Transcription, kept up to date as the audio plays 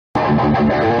This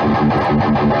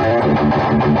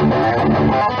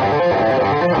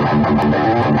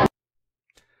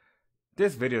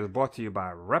video is brought to you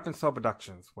by Riff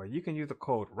Productions, where you can use the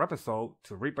code RIFFANDSOUL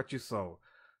to reap what you sow.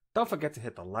 Don't forget to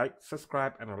hit the like,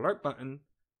 subscribe, and alert button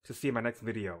to see my next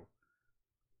video.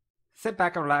 Sit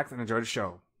back and relax and enjoy the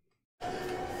show.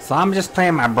 So I'm just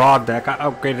playing my Brawl Deck. I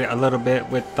upgraded it a little bit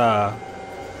with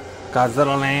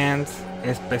Godzilla lands.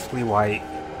 It's basically white.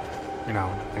 You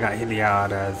know, I got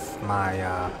Heliod as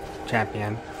my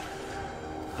champion.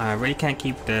 I really can't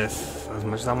keep this as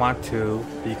much as I want to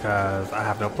because I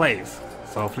have no plays.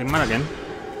 So flea mulligan.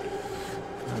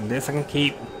 And this I can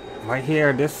keep right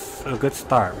here. This is a good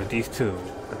start with these two.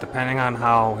 But depending on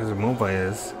how his removal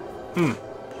is,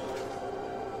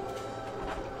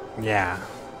 yeah,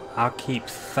 I'll keep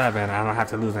 7. I don't have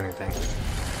to lose anything.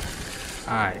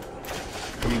 Alright,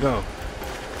 here we go.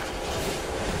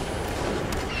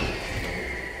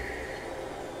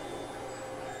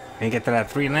 And get to that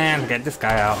 3 land, get this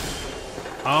guy out.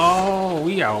 Oh,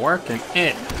 we are working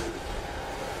it.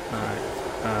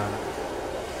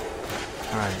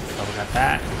 Alright, so we got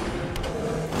that.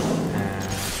 And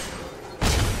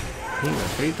he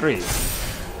was 3-3.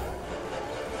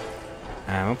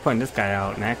 And we're putting this guy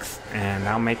out next, and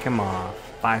I'll make him a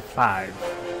 5-5.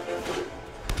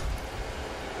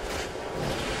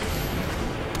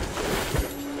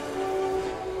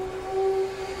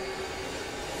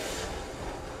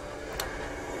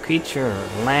 Creature,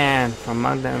 land from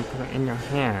among them, put it in your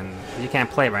hand. You can't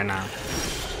play it right now,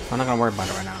 so I'm not gonna worry about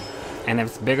it right now. And if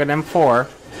it's bigger than 4,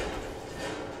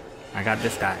 I got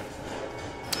this guy.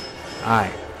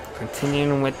 Alright,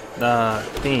 continuing with the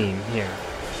theme here.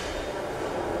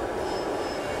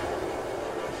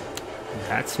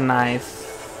 That's nice.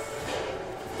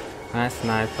 That's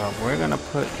nice, but we're gonna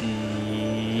put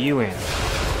you in.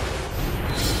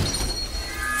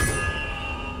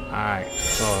 Alright,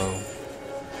 so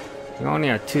you're only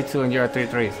a 2-2 and you're a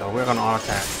 3-3, so we're gonna all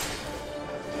attack.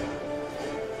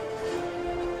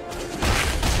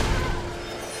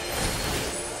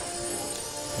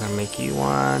 I'm gonna make you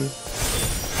 1.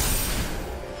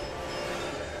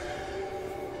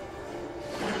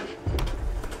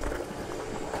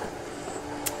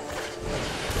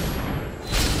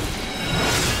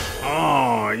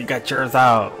 Oh, you got yours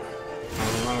out.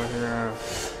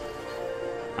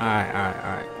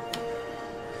 Alright.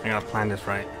 I gotta plan this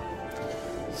right.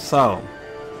 So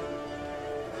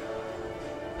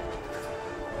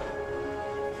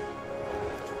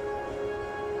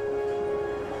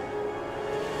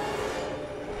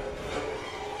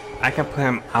I can put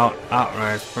him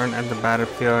outright. Burn at the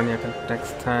battlefield and your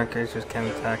next turn creatures can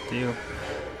attack you.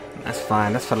 That's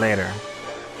fine, that's for later.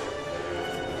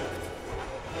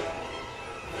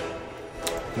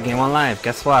 You gain 1 life,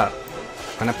 guess what?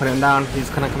 When I put him down, he's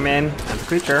gonna come in as a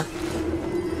creature.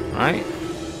 Right?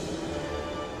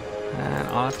 And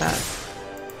all attack.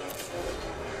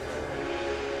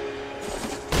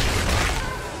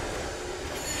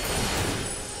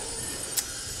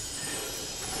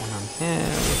 One on him.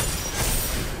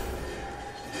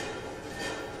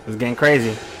 It's getting crazy.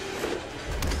 It's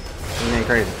getting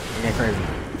crazy. It's getting crazy.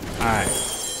 Alright.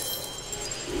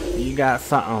 You got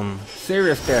something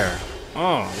serious there.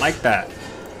 Oh, like that.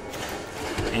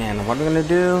 And what we're gonna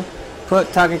do,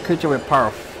 put target creature with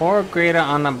power 4 greater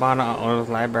on the bottom of Odo's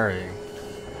library.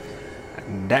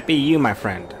 That be you, my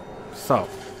friend. So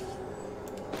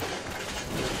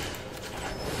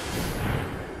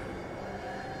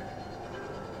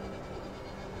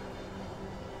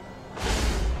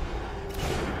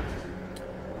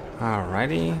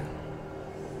alrighty.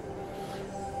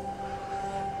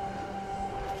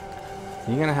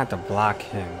 You're gonna have to block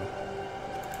him.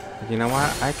 But you know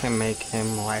what? I can make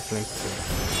him lifelink too.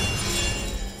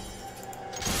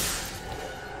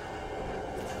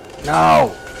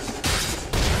 No!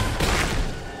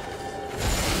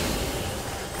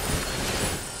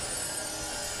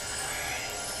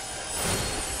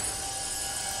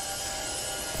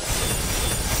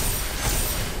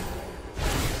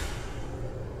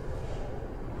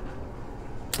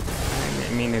 I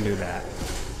didn't mean to do that.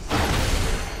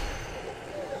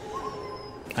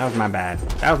 That was my bad.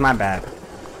 That was my bad.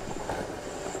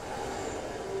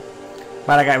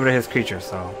 But I got rid of his creature,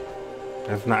 so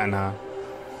there's nothing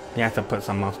you have to put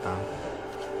something else down.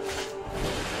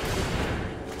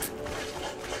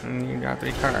 And you got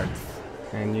 3 cards.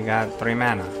 And you got 3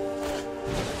 mana.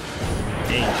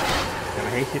 Hey, got a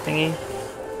hasty thingy?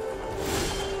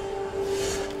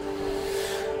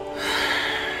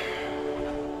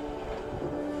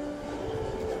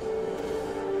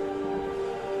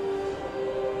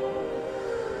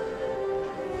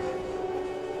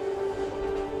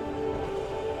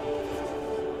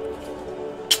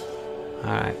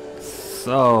 Alright,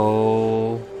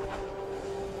 so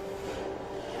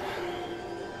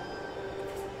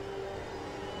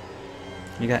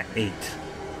you got 8.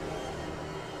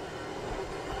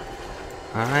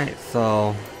 Alright,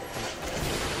 so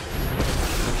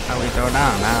that's how we go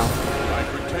down now. I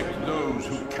protect those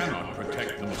who cannot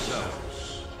protect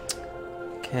themselves.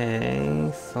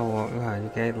 Okay, so you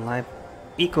get life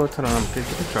equal to the number you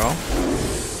control.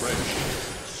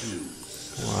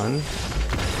 1,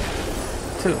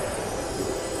 2.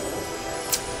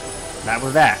 That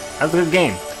was that. That was a good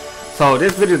game. So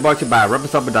this video is brought to you by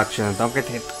Riff Productions. Don't forget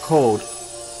to hit the code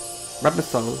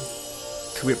Repisode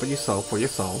to reap what you sow for your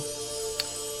soul.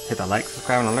 Hit the like,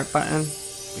 subscribe, and alert button.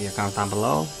 Leave your comments down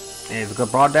below. It's a good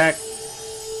Brawl Deck.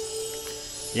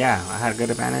 Yeah, I had a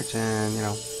good advantage and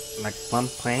like fun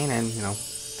playing, and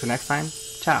till next time,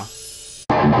 ciao.